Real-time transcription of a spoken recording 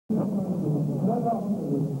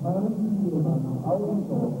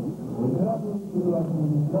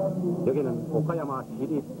여기는 오카야마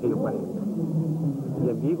시립체육관입니다.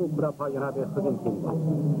 이제 미국 브라파 연합의 흑인팀과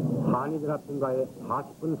한일연합팀과의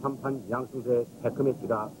 40분 3판 양승수의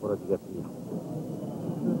테크매치가 벌어지겠습니다.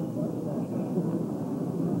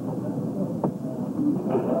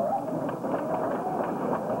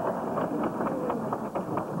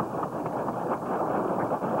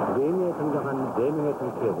 레인에 등장한 4명의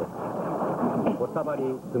선수에게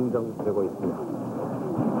꽃다발이 등등되고 있습니다.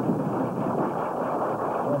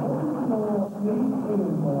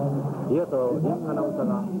 이어서 링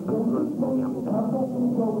아나운서가 선수를 소개합니다.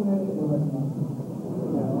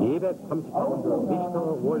 230파운드 미스터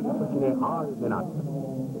월드 출신의 Earl Maynard.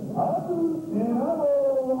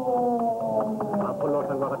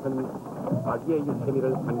 아폴로산과 같은 아기의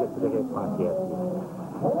유체미를 관객들에게 과시했습니다.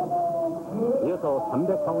 이어서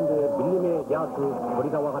 300파운드의 밀림의 야수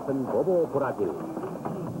고리라와 같은 보보 브라질.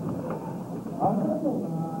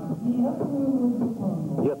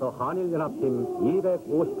 이어서 한일연합팀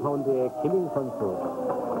 250파운드의 김인 선수.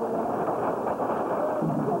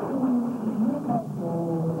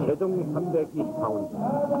 체중 320파운드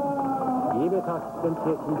 2m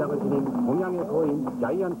 10cm의 신장을 지닌 동양의 거인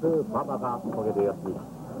자이언트 바바가 소개되었습니다.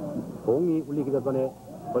 공이 울리기 전에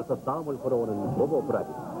벌써 싸움을 걸어오는 보보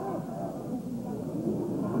브라질.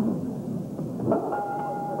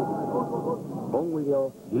 공 울려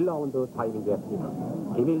 1라운드 타임이 되었습니다.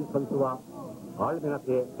 김일 선수와 Earl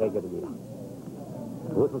Maynard의 대결입니다.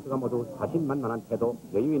 두 선수가 모두 자신만만한 태도,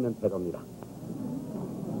 여유 있는 태도입니다.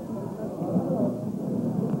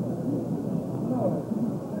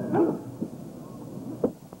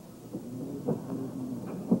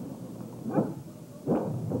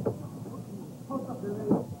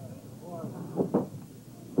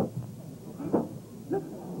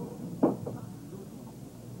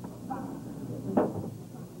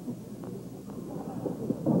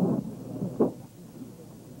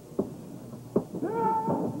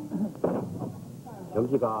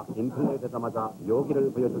 경기가 인플레이되자마자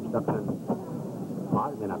묘기를 보여주기 시작하는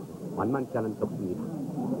Earl Maynard. 만만치 않은 격수입니다.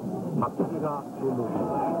 박주기가 주 무기,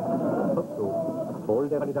 격수,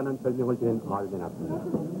 돌대가리라는 별명을 지닌 Earl Maynard입니다.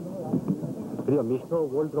 그리고 미스터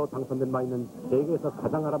월드로 당선된 바 있는 세계에서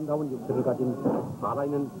가장 아름다운 육체를 가진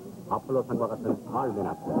살아있는 아폴로산과 같은 Earl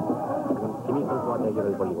Maynard. 지금 김희 선수와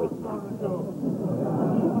대결을 벌이고 있습니다.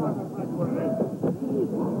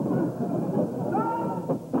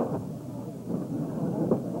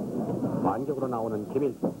 반격으로 나오는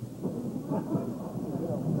김일.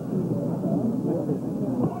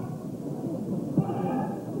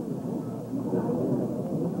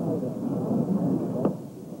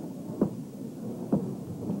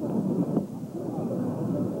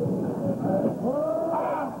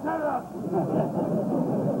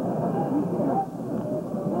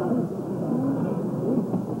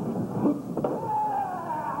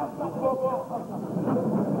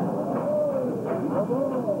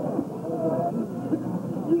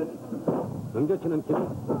 등겨치는 김,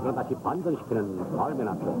 그러나 다시 반전시키는 Earl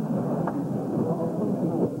Maynard.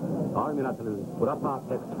 Earl Maynard는 브라파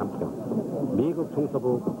백 챔피언, 미국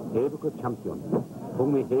중서부 대부급 챔피언,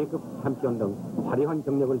 북미 A급 챔피언 등 화려한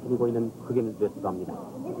경력을 지니고 있는 흑인 레슬러입니다.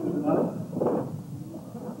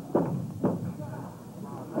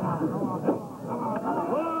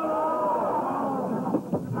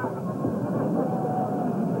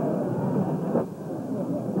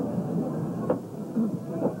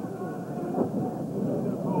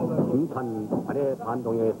 심판 아래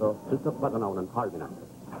반동에서 슬쩍 빠져나오는 Earl Maynard.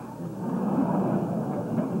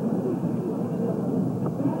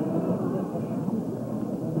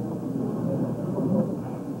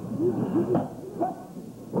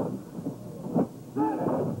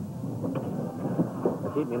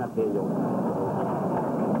 다시 Maynard의 용.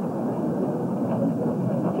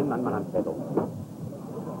 자신만만한 태도.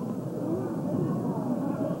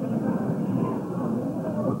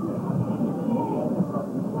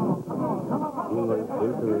 링을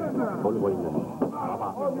슬슬 돌고 있는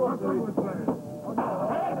바바.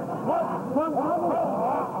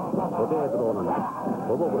 고대에 들어오는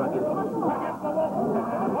보보 브라질.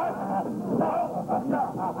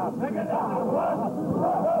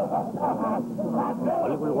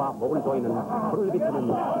 얼굴과 목을 조이는 불을 비추는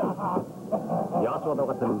야수와도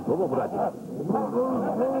같은 보보 브라질.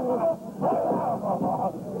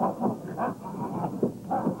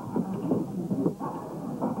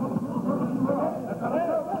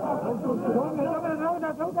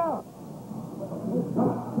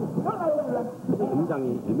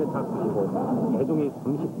 심장이 1m 90이고 체중이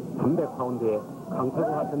 300파운드의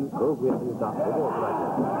강태구 같은 거구의 소유자 보보 브라질.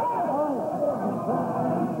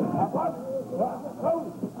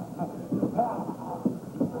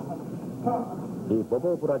 이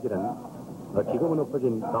보보 브라질은 지금은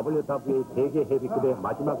없어진 WWA 세계 헤비급의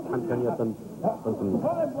마지막 챔피언이었던 선수입니다.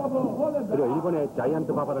 그리고 일본의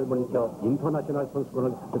자이언트 바바를 물리쳐 인터내셔널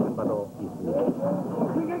선수권을 획득한 바도 있습니다.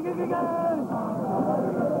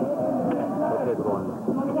 그때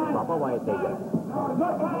들어온 바바와의 대결.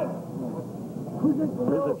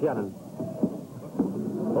 그래서 피하는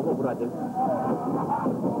보보 브라질.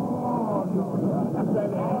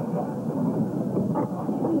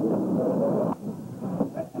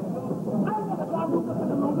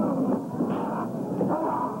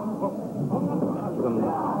 지금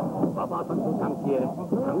바바 선수 당시에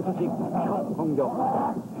강수식 첫 공격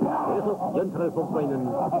계속 연타를 뽑고 있는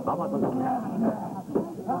바바 선수입니다.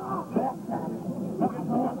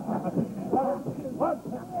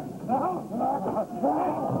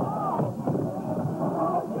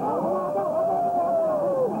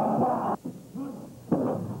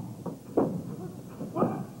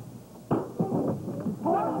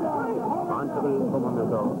 반칙을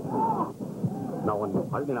범하면서 나온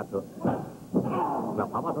발메나트.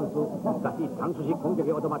 바바 선수 다시 장수식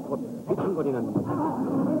공격에 얻어맞고 휘청거리는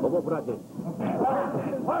보보 브라질.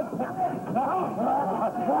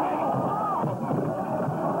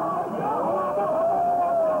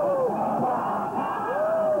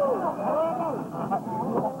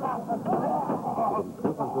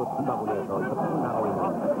 두 선수 팀바구니에서 협상을 나가고 있는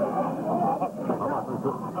바바 선수.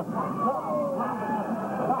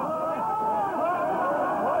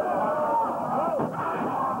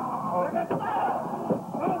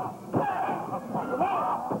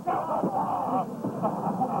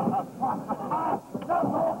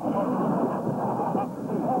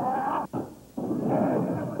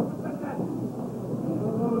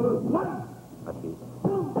 다시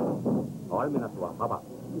얼미나스와 바바.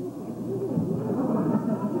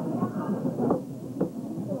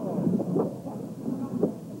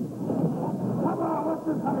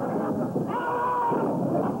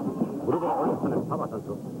 무릎을 올려서는 바바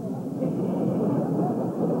선수.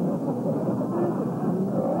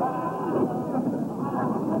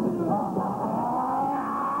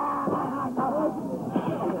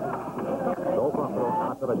 로프 앞으로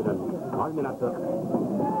나가 떨어지는 얼미나스.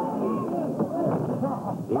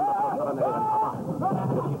 링 밖으로 떨어내려간 바바.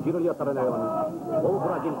 역시 뒤를 이어 떨어내려간 보보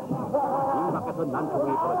브라질. 링 밖에서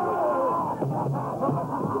난투공이 벌어지고 있습니다.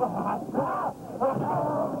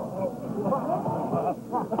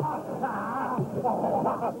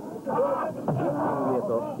 위에서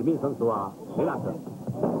김인 선수와 메ynard.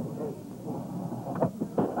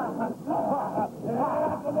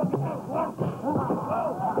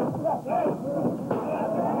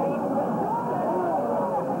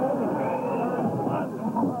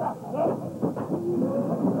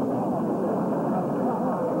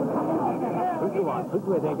 설주와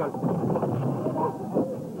설주의 대결.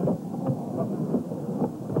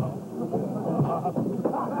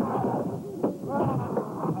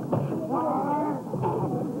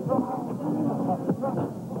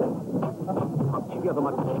 박치기어서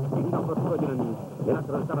맞고 링밖으로 떨어지는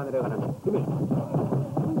메ynard를 따라 내려가는 김인.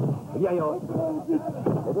 그리하여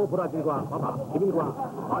보보 브라질과 바바, 김인과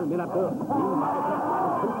메ynard 링 밖에서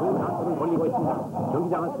큰 좋은 난투를 벌리고 있습니다.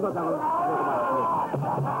 경기장은 수라장을 하고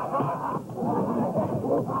말았습니다.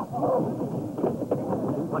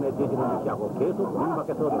 심판의 제지를 무시하고 계속 링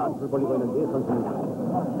밖에서 난투를 벌리고 있는 네 선수입니다.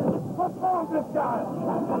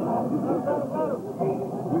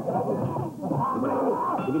 이번에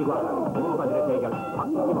김일과 김일과들의 대결,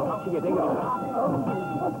 박치기와 박치기의 대결입니다.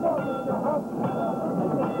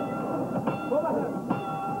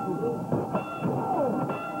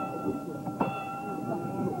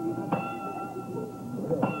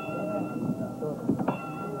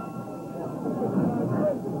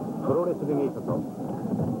 프로레슬링에 있어서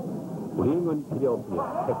링은 필요 없으며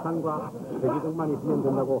색상과 세기등만 있으면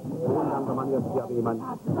된다고 좋은 장담하며 시합에만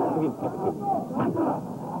죽인 패스입니다.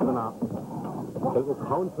 그러나 결국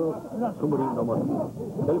카운트 20이 넘었습니다.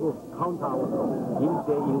 결국 카운트 아웃으로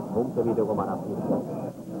 1대1 동점이 되고 말았습니다.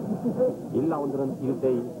 1라운드는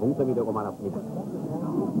 1대1 동점이 되고 말았습니다.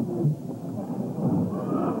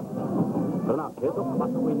 그러나 계속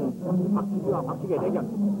맞서고 있는 박치기와 박치기의 대결.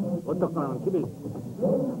 언덕선하는 김일.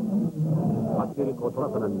 박치기를 잃고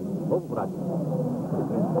돌아서는 보보 브라질.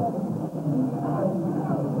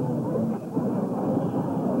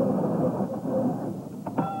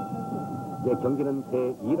 이제 경기는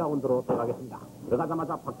제2라운드로 들어가겠습니다.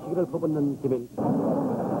 들어가자마자 박치기를 퍼붓는 김일.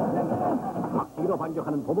 박치기로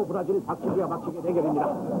반격하는 보보 브라질. 박치기와 박치기의 대결입니다.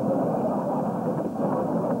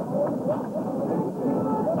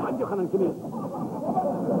 반격하는 김일.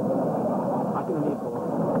 다시는 잃고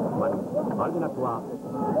얼미나스와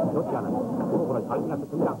좋지 않은 보보 브라질. 얼미나스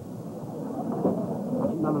등장.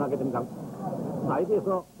 신난하게 된 강.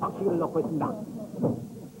 사이드에서 박치기를 넣고 있습니다.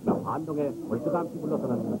 반동에 멀쩡함없이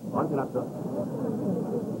물러서는 알메나트.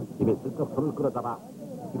 입에 슬쩍 손을 끌어잡아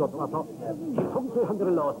뒤로 돌아서 뒤통수에 한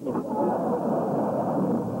대를 넣었습니다.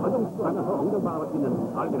 허정식을 하면서 엉덩방아를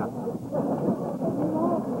뛰는 알메나트.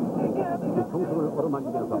 뒤통수를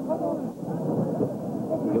어루만지면서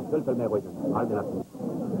격절들 매고 있는 알메나트.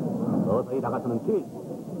 서서히 나가서는 기밀.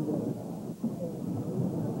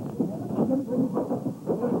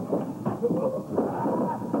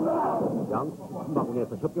 양측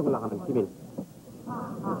한바구니에서 협병을 나가는 기밀.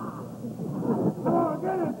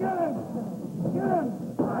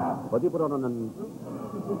 어디 불어넣는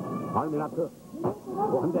알메나트.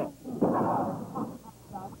 또 한 대.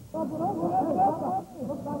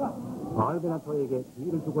 알메나토에게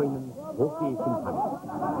주의를 주고 있는 복귀 심판.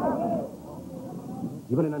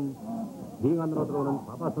 이번에는 링 안으로 들어오는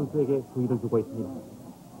바바 선수에게 주의를 주고 있습니다.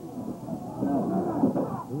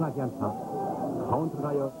 응하지 않다. 카운트를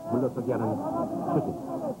하여 물러서게 하는 추진.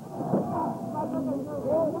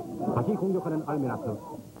 다시 공격하는 알메나트.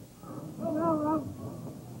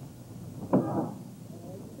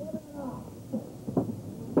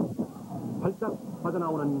 활짝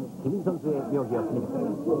빠져나오는 김인 선수의 묘기였습니다.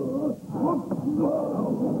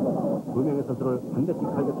 두 명의 선수를 한 대씩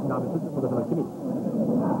갈겨친 다음에 슬쩍 뻗어서는 김인.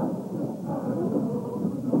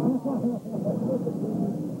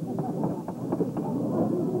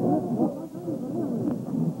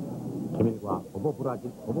 김일과 보보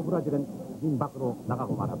브라질은 링 밖으로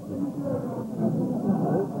나가고 말았습니다.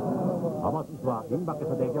 바바 선수와 링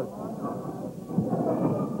밖에서 대결.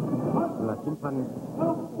 그러나 심판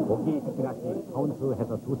보기 지나치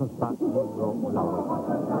카운트해서 두 선수가 링으로 올라오고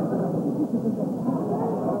있습니다.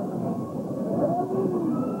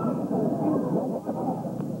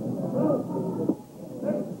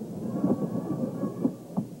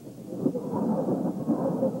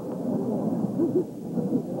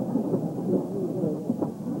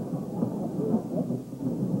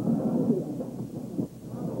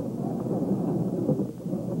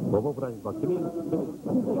 보보 브라질과 김일에게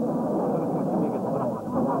돌아가는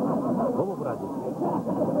보보 브라질.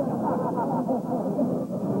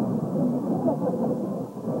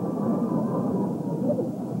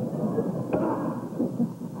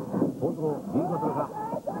 손으로 밀고 들어가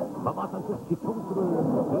바바 선수 뒤통수를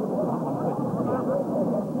배우로 한번 보여줍니다.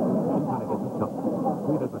 심판에게 스쳐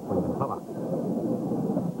주의를 받고 있는 바바.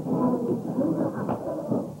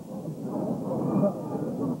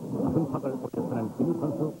 승팍을 올려서는 김일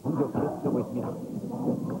선수 공격을 쓰고 있습니다.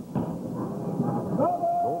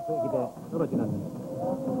 로프의 기대 떨어지는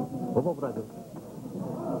보보 브라질.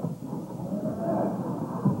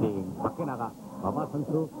 링 밖에 나가 바바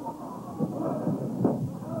선수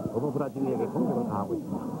보보 브라질에게 공격을 가하고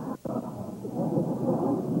있습니다.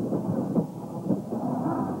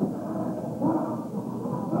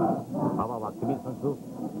 바바와 김일 선수.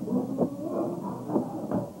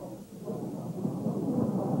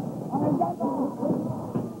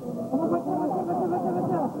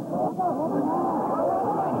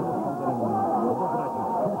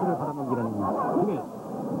 선수를 받아넘기는 김일.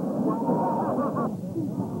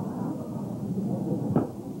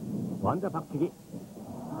 완자 박치기.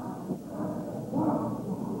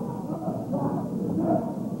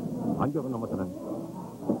 반격을 넘어서는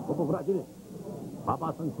보보 브라질.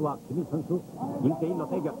 바바 선수와 김일 선수 1대1로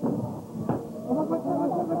대결.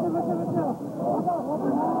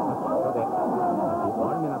 그런데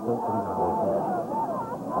알메나토 등장하고 있습니다.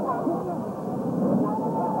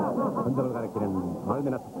 흔적을 가리키는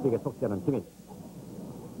알메나토 측에게 속지하는 김일.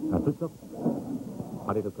 슬쩍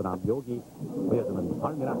다리를 끄나 묘기 보여주는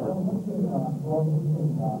알메나토.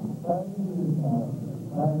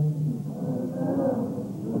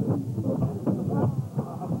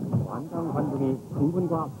 완강 관중이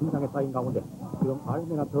흥분과 긴장에 쌓인 가운데 지금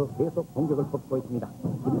알메나토 계속 공격을 뻗고 있습니다.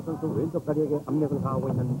 김일 선수 왼쪽 다리에게 압력을 가하고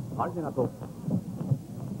있는 알메나토.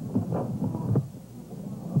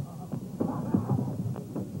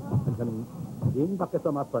 한편 링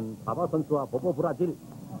밖에서 맞선 바바 선수와 보보 브라질.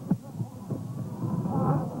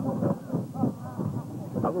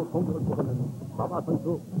 자꾸 공격을 보고는 바바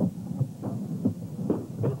선수.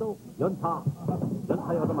 계속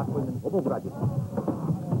연타에 얻어맞고 있는 보보 브라질.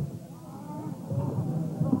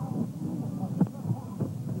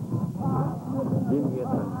 링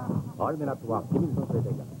위에서는 알메나토와 김일 선수의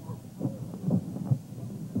대결.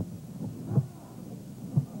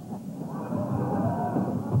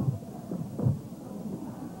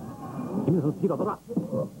 김일 선수 뒤로 돌아.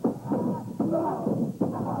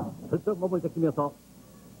 슬쩍 몸을 제끼면서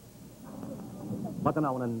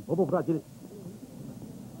빠져나오는 보보 브라질.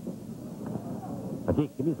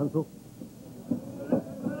 다시 김일 선수.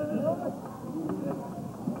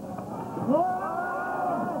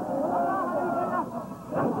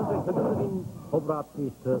 선수의 결정적인 보브라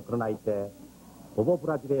트위스트. 그러나 이때 보보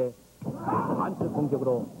브라질의 반트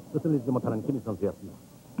공격으로 뜻을 잃지 못하는 김일 선수였습니다.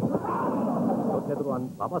 곁에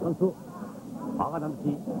들어온 바바 선수. 막아난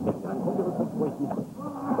듯이 맹렬한 공격을 펼치고 있습니다.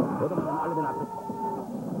 거듭나는 알베나트.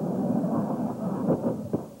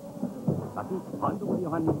 다시 반동을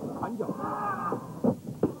이용한 반격.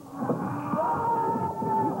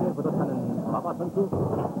 위치에 걷어차는 바바 선수.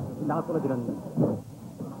 나가 떨어지는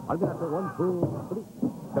알베나트 원투 쓰리.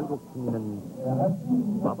 결국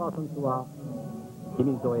승리는 바바 선수와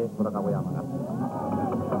김인조에 돌아가고야만 합니다.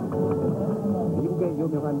 미국의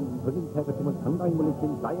유명한 흑인 태그팀을 상당히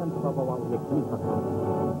물리친 자이언트 바바와 우리의 김인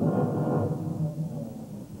선수.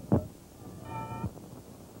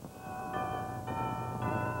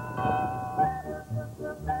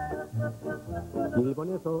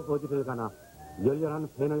 일본에서 어디를 가나 열렬한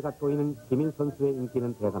팬을 갖고 있는 김일 선수의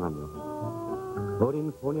인기는 대단하며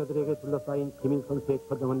어린 소녀들에게 둘러싸인 김일 선수의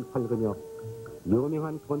표정은 밝으며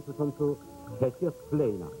유명한 권투 선수 캐시어스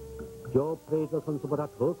클레이나 조 프레이저 선수보다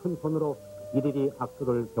더 큰 손으로 이들이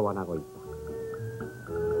악수를 교환하고 있다.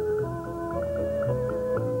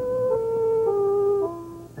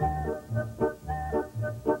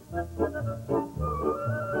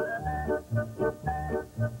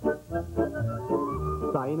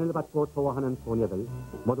 사인을 받고 좋아하는 소녀들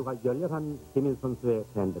모두가 열렬한 김일 선수의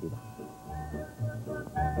팬들이다.